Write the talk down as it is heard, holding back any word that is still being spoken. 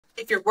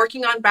If you're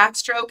working on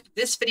backstroke,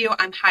 this video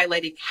I'm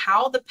highlighting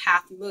how the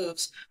path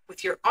moves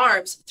with your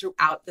arms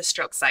throughout the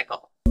stroke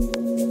cycle.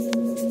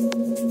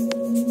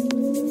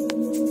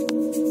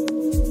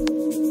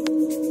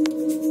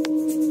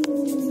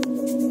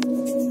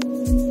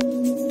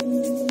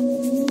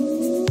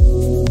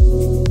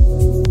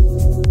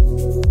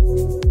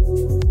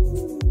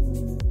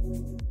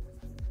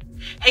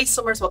 Hey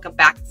swimmers, welcome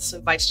back to the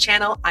Swim Bites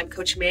channel. I'm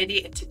Coach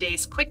Mandy, and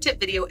today's quick tip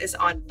video is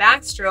on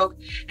backstroke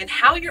and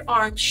how your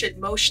arms should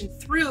motion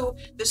through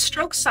the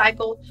stroke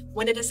cycle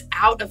when it is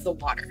out of the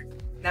water.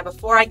 Now,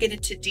 before I get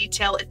into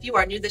detail, if you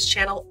are new to this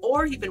channel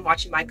or you've been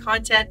watching my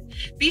content,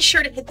 be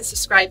sure to hit the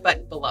subscribe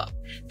button below.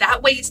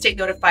 That way you stay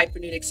notified for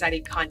new and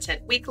exciting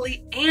content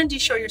weekly and you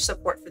show your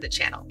support for the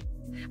channel.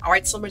 All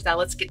right, swimmers, now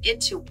let's get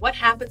into what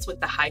happens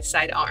with the high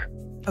side arm.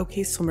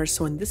 Okay, swimmers,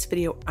 so in this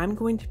video, I'm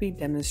going to be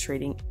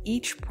demonstrating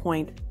each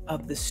point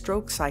of the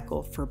stroke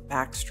cycle for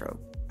backstroke.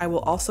 I will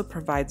also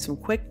provide some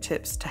quick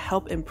tips to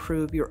help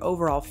improve your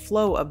overall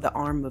flow of the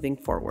arm moving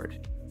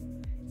forward.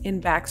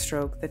 In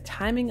backstroke, the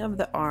timing of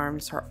the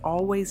arms are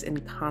always in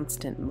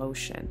constant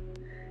motion,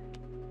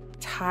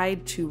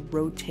 tied to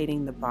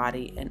rotating the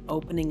body and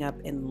opening up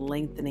and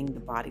lengthening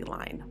the body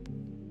line.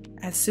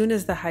 As soon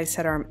as the high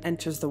side arm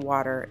enters the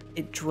water,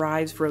 it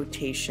drives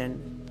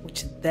rotation,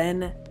 which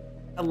then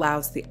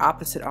allows the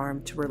opposite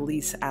arm to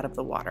release out of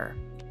the water.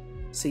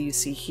 So you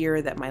see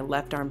here that my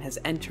left arm has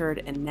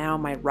entered and now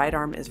my right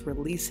arm is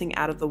releasing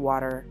out of the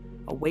water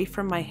away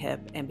from my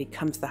hip and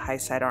becomes the high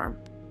side arm.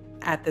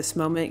 At this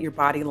moment, your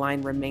body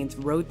line remains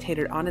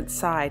rotated on its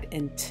side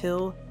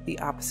until the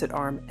opposite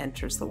arm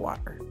enters the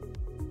water.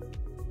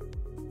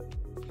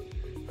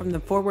 From the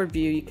forward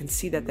view, you can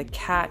see that the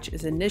catch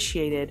is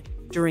initiated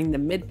during the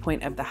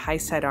midpoint of the high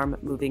side arm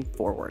moving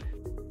forward.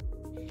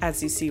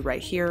 As you see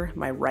right here,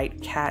 my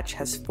right catch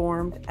has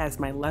formed as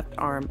my left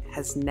arm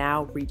has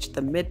now reached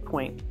the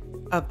midpoint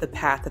of the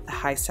path that the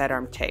high side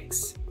arm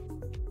takes.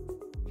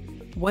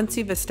 Once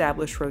you've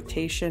established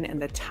rotation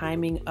and the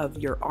timing of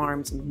your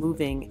arms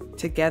moving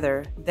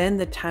together, then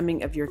the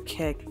timing of your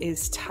kick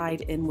is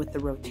tied in with the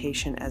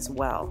rotation as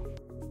well.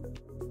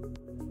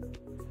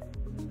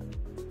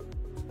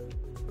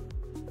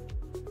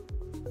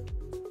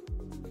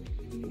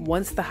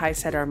 Once the high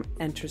side arm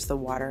enters the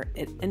water,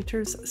 it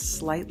enters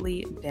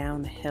slightly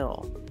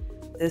downhill.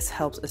 This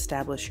helps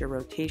establish your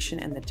rotation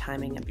and the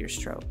timing of your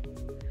stroke.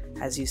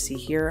 As you see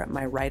here,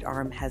 my right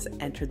arm has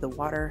entered the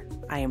water.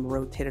 I am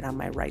rotated on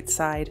my right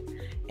side,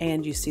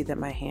 and you see that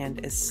my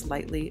hand is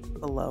slightly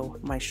below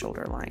my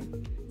shoulder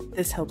line.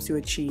 This helps you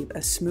achieve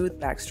a smooth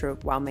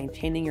backstroke while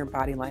maintaining your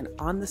body line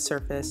on the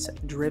surface,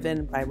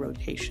 driven by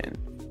rotation.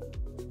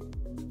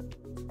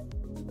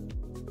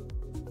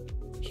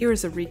 Here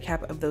is a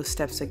recap of those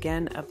steps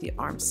again of the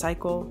arm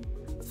cycle,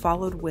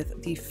 followed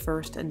with the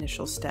first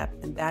initial step,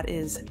 and that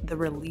is the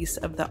release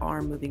of the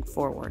arm moving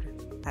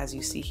forward. As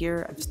you see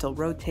here, I'm still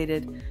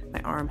rotated, my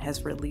arm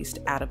has released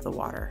out of the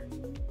water.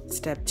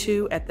 Step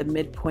 2, at the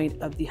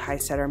midpoint of the high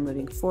side arm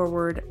moving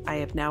forward, I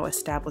have now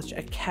established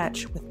a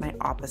catch with my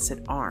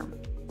opposite arm.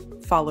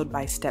 Followed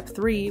by step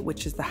 3,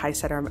 which is the high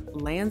side arm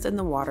lands in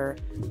the water,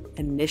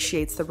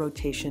 initiates the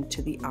rotation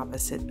to the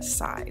opposite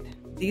side.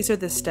 These are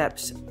the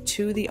steps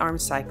to the arm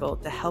cycle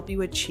to help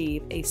you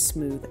achieve a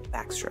smooth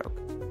backstroke.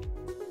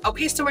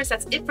 Okay, swimmers,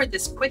 that's it for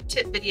this quick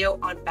tip video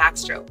on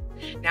backstroke.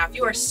 Now, if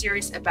you are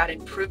serious about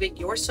improving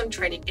your swim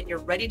training and you're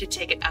ready to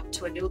take it up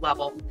to a new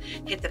level,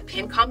 hit the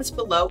pinned comments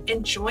below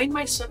and join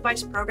my Swim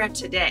Bites program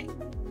today.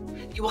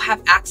 You will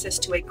have access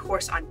to a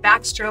course on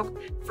backstroke,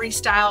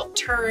 freestyle,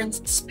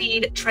 turns,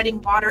 speed,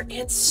 treading water,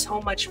 and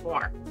so much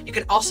more. You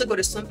can also go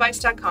to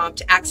swimbites.com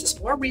to access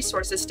more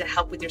resources to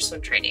help with your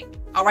swim training.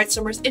 All right,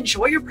 swimmers,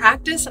 enjoy your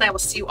practice, and I will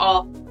see you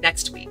all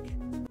next week.